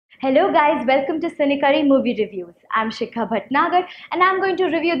Hello guys, welcome to Cinicurry Movie Reviews. I'm Shikha Bhatnagar and I'm going to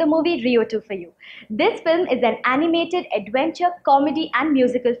review the movie Rio 2 for you. This film is an animated adventure, comedy and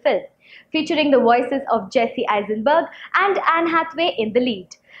musical film featuring the voices of Jesse Eisenberg and Anne Hathaway in the lead.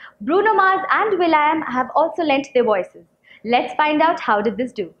 Bruno Mars and Will.i.am have also lent their voices. Let's find out how did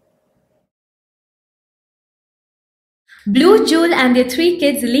this do. Blue, Jewel and their three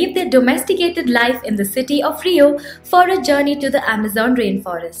kids leave their domesticated life in the city of Rio for a journey to the Amazon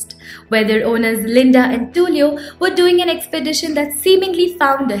rainforest, where their owners Linda and Tulio were doing an expedition that seemingly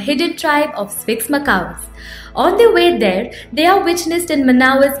found the hidden tribe of Sphinx macaws. On their way there, they are witnessed in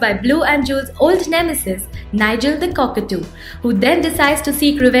Manaus by Blue and Jewel's old nemesis, Nigel the cockatoo, who then decides to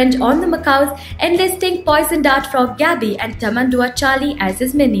seek revenge on the macaws, enlisting poison dart frog Gabby and Tamandua Charlie as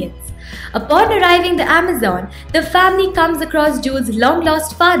his minions. Upon arriving the Amazon, the family comes across Jude's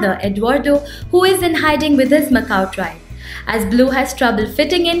long-lost father, Eduardo, who is in hiding with his Macau tribe. As Blue has trouble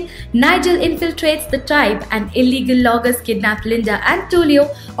fitting in, Nigel infiltrates the tribe and illegal loggers kidnap Linda and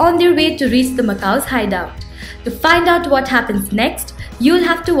Tulio on their way to reach the Macau's hideout. To find out what happens next, you'll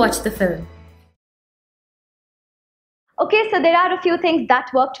have to watch the film. Okay, so there are a few things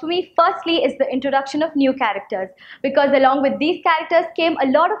that worked for me. Firstly is the introduction of new characters, because along with these characters came a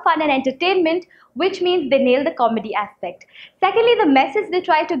lot of fun and entertainment, which means they nail the comedy aspect. Secondly, the message they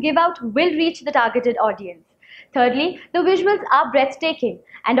try to give out will reach the targeted audience. Thirdly, the visuals are breathtaking,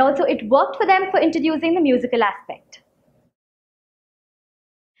 and also it worked for them for introducing the musical aspect.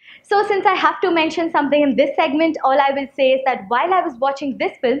 So since I have to mention something in this segment, all I will say is that while I was watching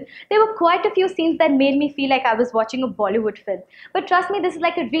this film, there were quite a few scenes that made me feel like I was watching a Bollywood film. But trust me, this is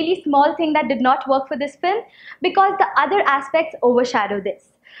like a really small thing that did not work for this film because the other aspects overshadow this.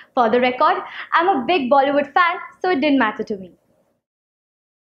 For the record, I'm a big Bollywood fan, so it didn't matter to me.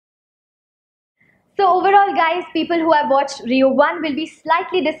 So overall guys, people who have watched Rio 1 will be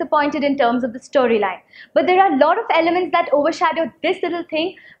slightly disappointed in terms of the storyline. But there are a lot of elements that overshadow this little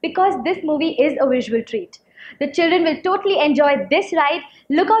thing because this movie is a visual treat. The children will totally enjoy this ride.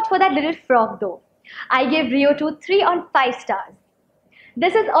 Look out for that little frog though. I give Rio 2 3 on 5 stars.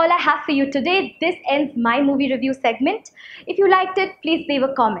 This is all I have for you today. This ends my movie review segment. If you liked it, please leave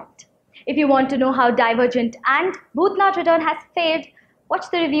a comment. If you want to know how Divergent and Bhootnath Return has fared, watch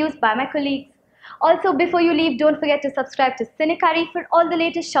the reviews by my colleagues. Also, before you leave, don't forget to subscribe to Cinicurry for all the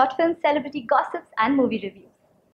latest short films, celebrity gossips and movie reviews.